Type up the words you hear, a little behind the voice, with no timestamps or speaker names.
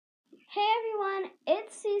Hey everyone,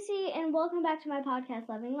 it's Cece and welcome back to my podcast,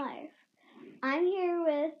 Loving Life. I'm here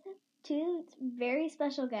with two very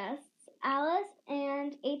special guests, Alice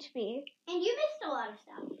and HB. And you missed a lot of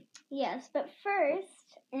stuff. Yes, but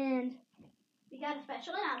first, we got a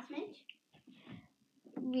special announcement.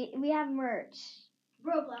 We have merch.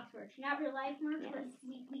 Roblox merch, not real life merch, Yes. but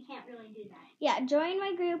we can't really do that. Yeah, join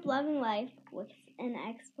my group, Loving Life, with an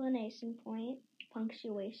exclamation point,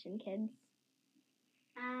 punctuation, kids.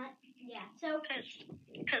 Yeah, so...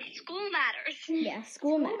 Because school matters. Yeah,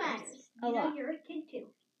 school matters. A lot. You're a kid too.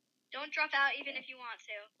 Don't drop out even if you want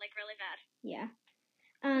to, like really bad. Yeah.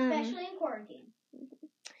 Especially in quarantine.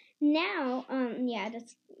 Now, I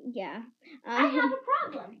have a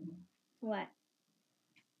problem. What?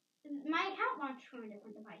 My account launched from a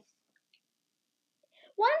different device.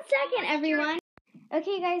 1 second, everyone.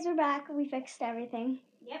 Okay, guys, we're back. We fixed everything.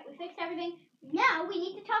 Yep, we fixed everything. Now we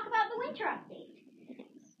need to talk about the winter update.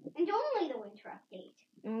 And only the winter update.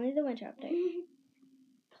 Only the winter update.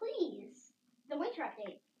 Please. The winter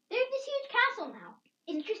update. There's this huge castle now.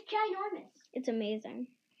 It's just ginormous. It's amazing.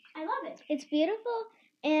 I love it. It's beautiful,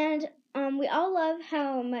 and we all love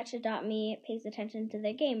how much Adopt Me pays attention to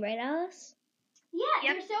their game, right, Alice? Yeah,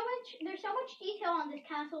 Yep. there's so much detail on this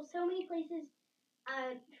castle, so many places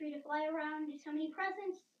for you to fly around, so many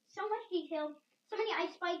presents, so much detail, so many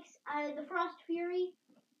ice spikes, the Frost Fury,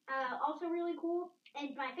 also really cool,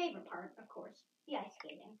 and my favorite part, of course, the ice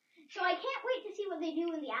skating. So I can't wait to see what they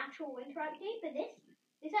do in the actual winter update, but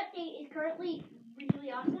this update is currently really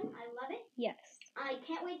awesome. I love it. Yes. I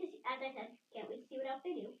can't wait to see, as I said, can't wait to see what else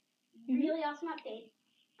they do. Mhm. Really awesome update.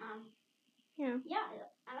 Yeah.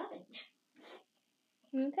 I love it.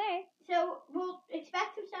 Okay. So we'll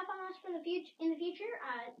expect some stuff on us for the future. In the future,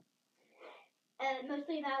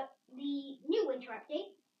 mostly about the new winter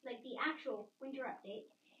update, like the actual winter update.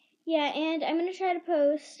 Yeah, and I'm gonna try to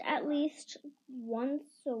post at least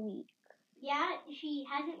once a week. Yeah, she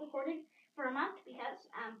hasn't recorded for a month because,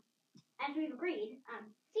 as we've agreed,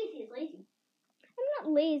 Cece is lazy. I'm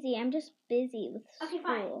not lazy. I'm just busy with Okay, school.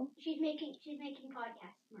 fine. She's making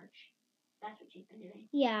podcast merch. That's what she's been doing.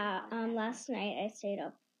 Yeah. Last night I stayed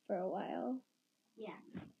up for a while. Yeah.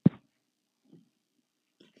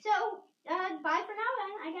 So, bye for now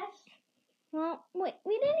then, I guess. Well, wait,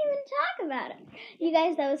 we didn't even talk about it. You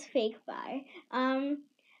guys, that was fake bye.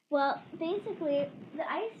 Well, basically,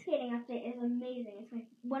 the ice skating update is amazing.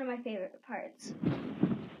 It's one of my favorite parts.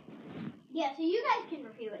 Yeah, so you guys can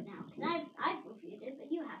review it now, because I've reviewed it,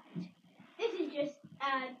 but you haven't. This is just,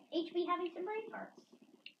 HB having some brain farts.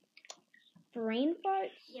 Brain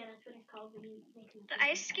farts? Yeah, that's what it's called when you make them. The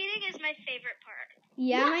ice skating is my favorite part.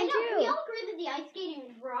 Yeah, I mine know. too. We all agree that the ice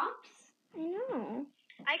skating rocks. I know.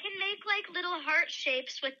 I can make like little heart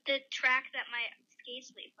shapes with the track that my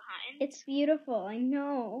skates leave behind. It's beautiful. I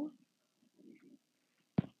know.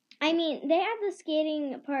 I mean, they had the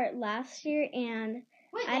skating part last year, and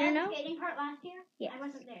Wait, I don't they had know. the skating part last year? Yes. I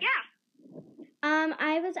wasn't there. Yeah.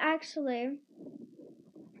 I was actually,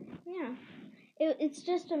 yeah. It's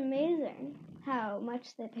just amazing how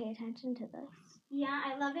much they pay attention to this. Yeah,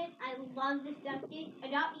 I love it. I love this update.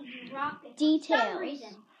 Adopt Me rock. Details.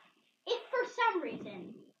 If for some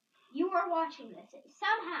reason you are watching this,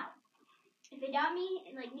 somehow, if Adopt Me,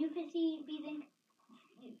 like New Pissy, think,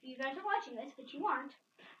 if you guys are watching this, but you aren't,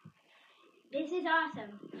 this is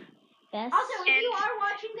awesome. Best. Also, if you are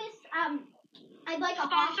watching this, I'd like a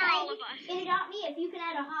hawk Sponsor all egg of us. in Adopt Me. If you can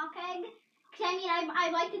add a hawk egg, because I mean,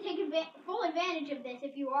 I'd like to take full advantage of this.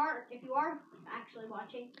 If you are actually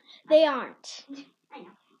watching, They aren't. I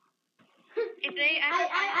know. If they ever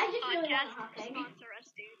I find just this really want a podcast, hawk egg. sponsor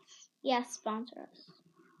us, dudes. Yes, sponsor us.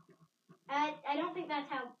 I don't think that's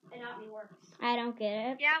how Adopt Me works. I don't get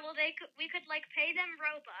it. Yeah, well, we could like pay them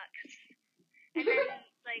Robux, and then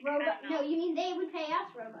like I don't know. No, you mean they would pay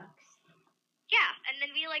us Robux? Yeah, and then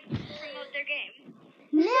we like promote their game.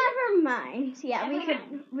 Never mind. Yeah, Never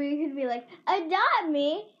we could be like, Adopt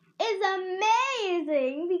Me is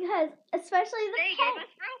amazing because especially the They gave us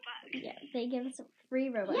Robux. Yeah, they give us free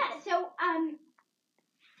Robux. Yeah. So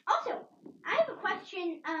also I have a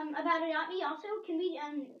question about Adopt Me. Also, can we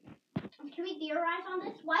theorize on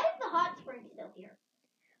this? Why is the hot spring still here?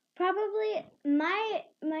 Probably my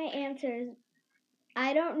answer is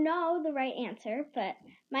I don't know the right answer, but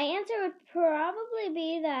my answer would probably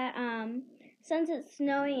be that since it's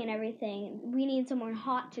snowing and everything, we need somewhere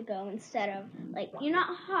hot to go instead of like you're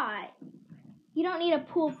not hot. You don't need a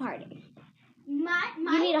pool party.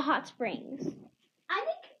 You need a hot springs. I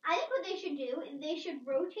think what they should do is they should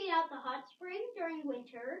rotate out the hot spring during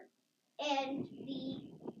winter and the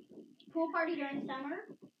pool party during summer.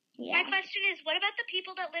 My question is, what about the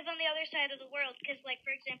people that live on the other side of the world? Because, like,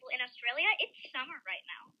 for example, in Australia, it's summer right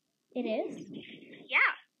now. It is?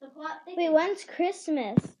 Yeah. The plot Wait, when's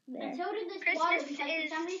Christmas there? And so did this water Christmas because for is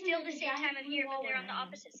some reason still there's the a same giant time of blue year, but wall they're on the around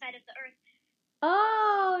it. opposite side of the earth.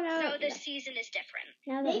 Oh, no. So the season is different.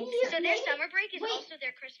 Now that Maybe makes So sense. their summer break is Wait. also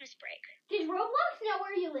their Christmas break. Does Roblox know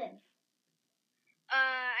where you live?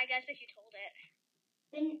 I guess if you told it.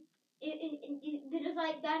 Then is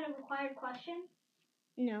like that a required question?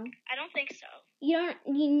 No. I don't think so. You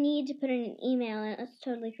need to put in an email, and it's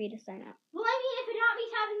totally free to sign up. Well, I mean, if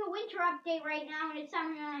Adopt.me's having a winter update right now and it's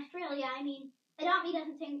summer in Australia, I mean, Adopt.me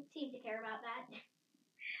doesn't seem to care about that.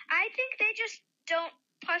 I think they just don't,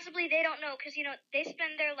 possibly they don't know, because, you know, they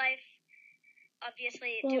spend their life,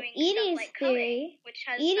 obviously, Well, doing Edie's stuff like coding, theory, which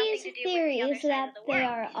has Edie's nothing to do with theory the other is side that of the they world.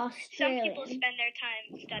 are Some people Australian. spend their time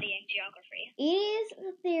studying geography. Edie's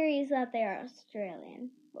theory is that they are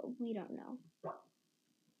Australian, but we don't know.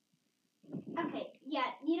 Okay,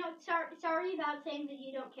 yeah, you know, sorry about saying that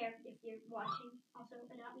you don't care if you're watching. Also,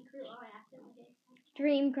 Adopt.me crew, I accidentally did.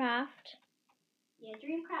 Dreamcraft. Yeah,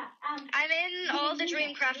 Dreamcraft. I'm in all the you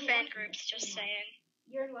Dreamcraft watch fan it. groups, just saying.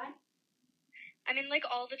 You're in what? I'm in, like,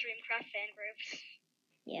 all the Dreamcraft fan groups.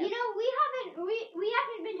 Yeah. You know, we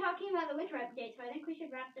haven't been talking about the winter update, so I think we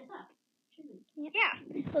should wrap this up. Should we?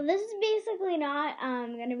 Yeah. Well, this is basically not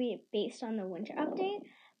going to be based on the winter update,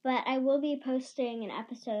 but I will be posting an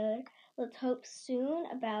episode, let's hope soon,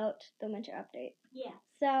 about the winter update. Yeah.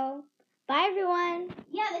 So, bye everyone.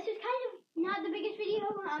 Yeah, this is kind of not the biggest video,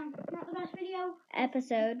 not the best video.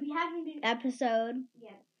 Episode. We haven't been. Episode.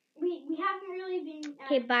 Yeah. We haven't really been.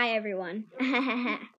 Okay, bye everyone.